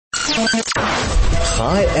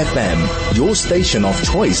High FM, your station of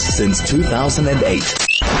choice since 2008.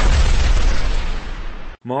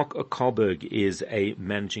 Marc Kalhberg is a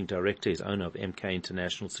managing director, he's owner of MK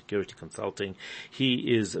International Security Consulting.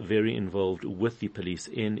 He is very involved with the police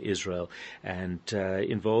in Israel and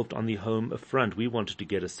involved on the home front. We wanted to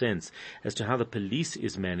get a sense as to how the police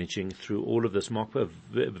is managing through all of this. Marc, a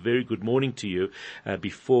very good morning to you.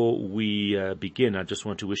 Before we begin, I just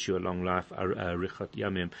want to wish you a long life, Richat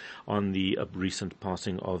Yamim, on the recent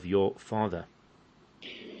passing of your father.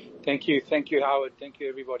 Thank you, Howard. Thank you,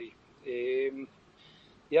 everybody.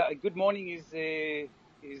 Good morning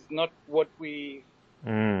is not what we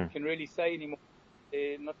can really say anymore.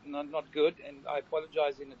 Not good, and I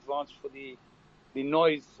apologize in advance for the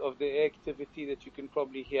noise of the activity that you can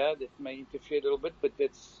probably hear that may interfere a little bit, but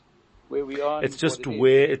that's where we are. It's just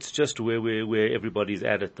where everybody's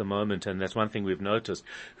at the moment, and that's one thing we've noticed.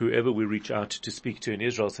 Whoever we reach out to speak to in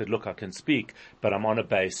Israel said, "Look, I can speak, but I'm on a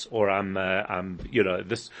base, or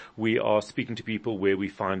we are speaking to people where we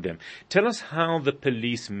find them." Tell us how the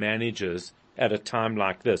police manages at a time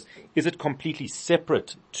like this. Is it completely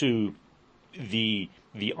separate to the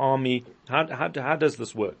army? How does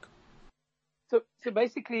this work? So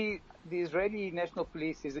basically, the Israeli National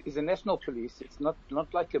Police is a national police. It's not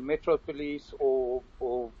like a metro police or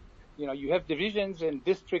you have divisions and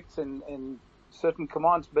districts and certain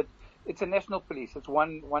commands, but it's a national police. It's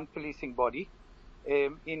one policing body.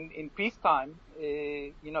 In peacetime,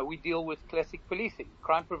 we deal with classic policing,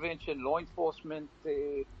 crime prevention, law enforcement,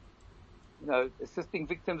 assisting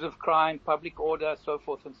victims of crime, public order, so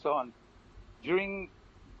forth and so on. During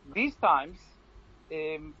these times,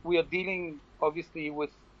 we are dealing obviously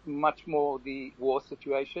with much more the war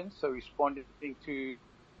situation, so responding to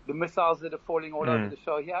the missiles that are falling all over the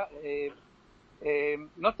show here.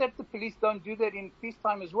 Not that the police don't do that in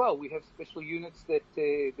peacetime as well. We have special units that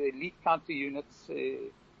the elite counter units,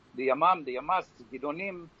 the Yamam, the Yamas, the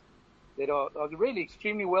Gidonim, that are really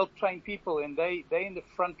extremely well-trained people, and they're in the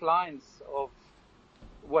front lines of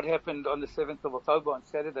what happened on the 7th of October on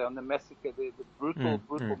Saturday, on the massacre, the brutal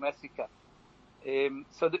massacre.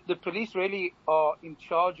 So the police really are in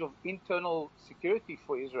charge of internal security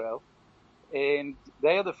for Israel, and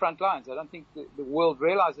they are the front lines. I don't think the world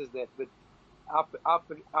realizes that, but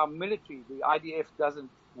our military, the IDF, doesn't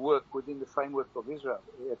work within the framework of Israel,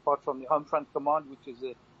 apart from the Home Front Command, which is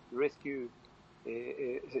a rescue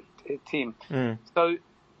team. So,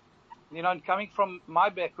 coming from my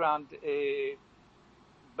background,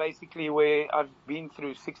 basically where I've been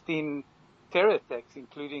through 16 terror attacks,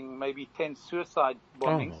 including maybe 10 suicide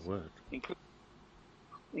bombings,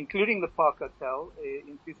 including the Park Hotel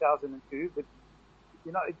in 2002. But,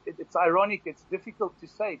 it's ironic. It's difficult to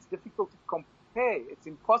say. It's difficult to compare. It's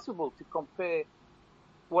impossible to compare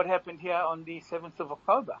what happened here on the 7th of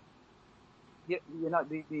October. Yet,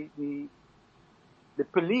 the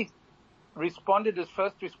police responded as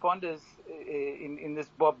first responders in this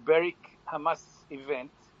barbaric Hamas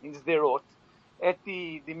event in Sderot, at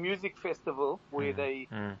the music festival, where the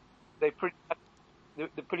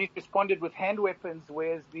police responded with hand weapons,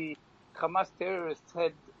 whereas the Hamas terrorists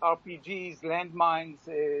had RPGs, landmines,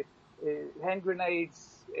 hand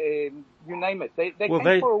grenades, you name it. They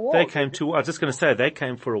came for a war. I was just going to say, they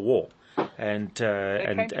came for a war, and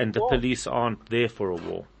the police aren't there for a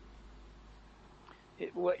war.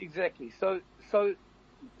 Well, exactly. So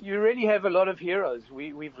you really have a lot of heroes.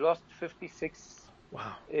 We've lost 56.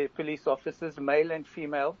 Wow. Police officers, male and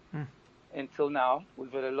female, until now. We've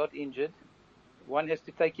got a lot injured. One has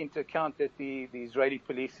to take into account that the Israeli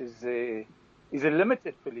police is a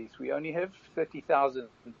limited police. We only have 30,000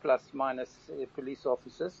 plus minus police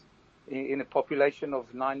officers in a population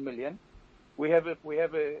of 9 million. We have a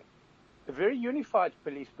very unified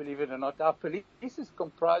police, believe it or not. Our police is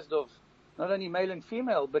comprised of not only male and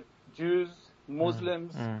female, but Jews,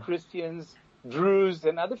 Muslims, Christians, Druze,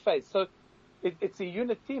 and other faiths. So it's a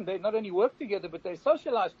unit team. They not only work together, but they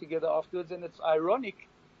socialize together afterwards. And it's ironic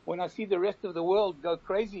when I see the rest of the world go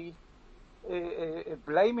crazy,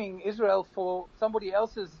 blaming Israel for somebody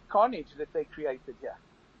else's carnage that they created here.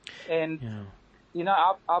 And,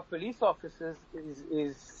 our police officers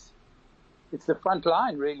it's the front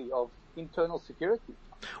line, really, of internal security.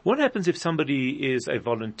 What happens if somebody is a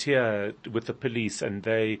volunteer with the police and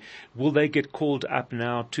will they get called up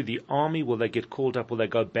now to the army? Will they get called up? Will they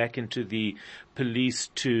go back into the police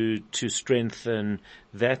to strengthen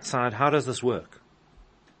that side? How does this work?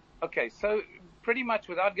 Okay, so pretty much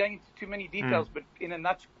without going into too many details, but in a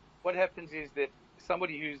nutshell, what happens is that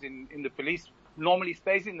somebody who's in the police normally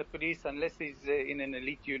stays in the police unless he's in an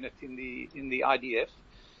elite unit in the IDF.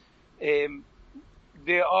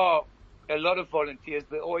 There are a lot of volunteers.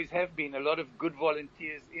 There always have been a lot of good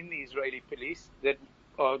volunteers in the Israeli police that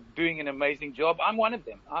are doing an amazing job. I'm one of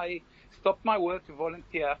them. I stopped my work to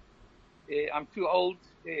volunteer. I'm too old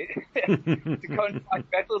to go and fight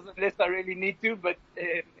battles unless I really need to, but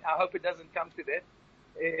I hope it doesn't come to that.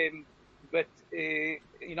 But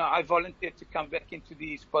I volunteered to come back into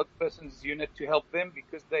the spokesperson's unit to help them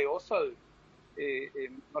because they also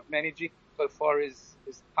not managing so far as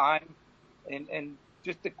time and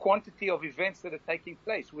just the quantity of events that are taking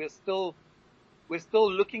place. We're still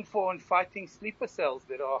looking for and fighting sleeper cells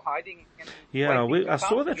that are hiding. I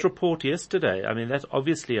saw that report yesterday. I mean, that's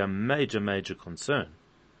obviously a major, major concern.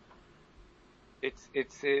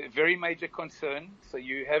 It's a very major concern. So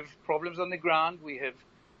you have problems on the ground. We have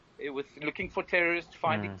with looking for terrorists,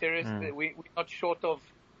 finding terrorists. We're not short of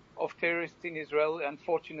terrorists in Israel,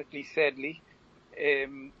 unfortunately, sadly.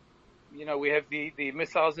 We have the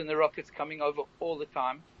missiles and the rockets coming over all the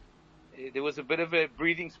time. There was a bit of a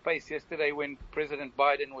breathing space yesterday when President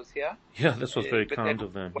Biden was here. Yeah, this was very kind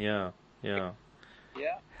of them. Yeah. Yeah.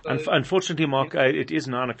 Unfortunately, Mark, it is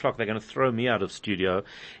 9:00. They're going to throw me out of studio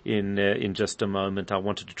in just a moment. I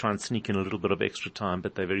wanted to try and sneak in a little bit of extra time,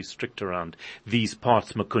 but they're very strict around these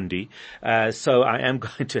parts, Makundi. So I am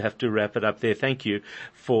going to have to wrap it up there. Thank you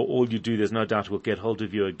for all you do. There's no doubt we'll get hold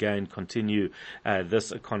of you again, continue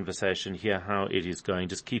this conversation, hear how it is going.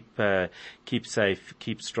 Just keep safe,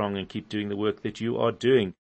 keep strong, and keep doing the work that you are doing.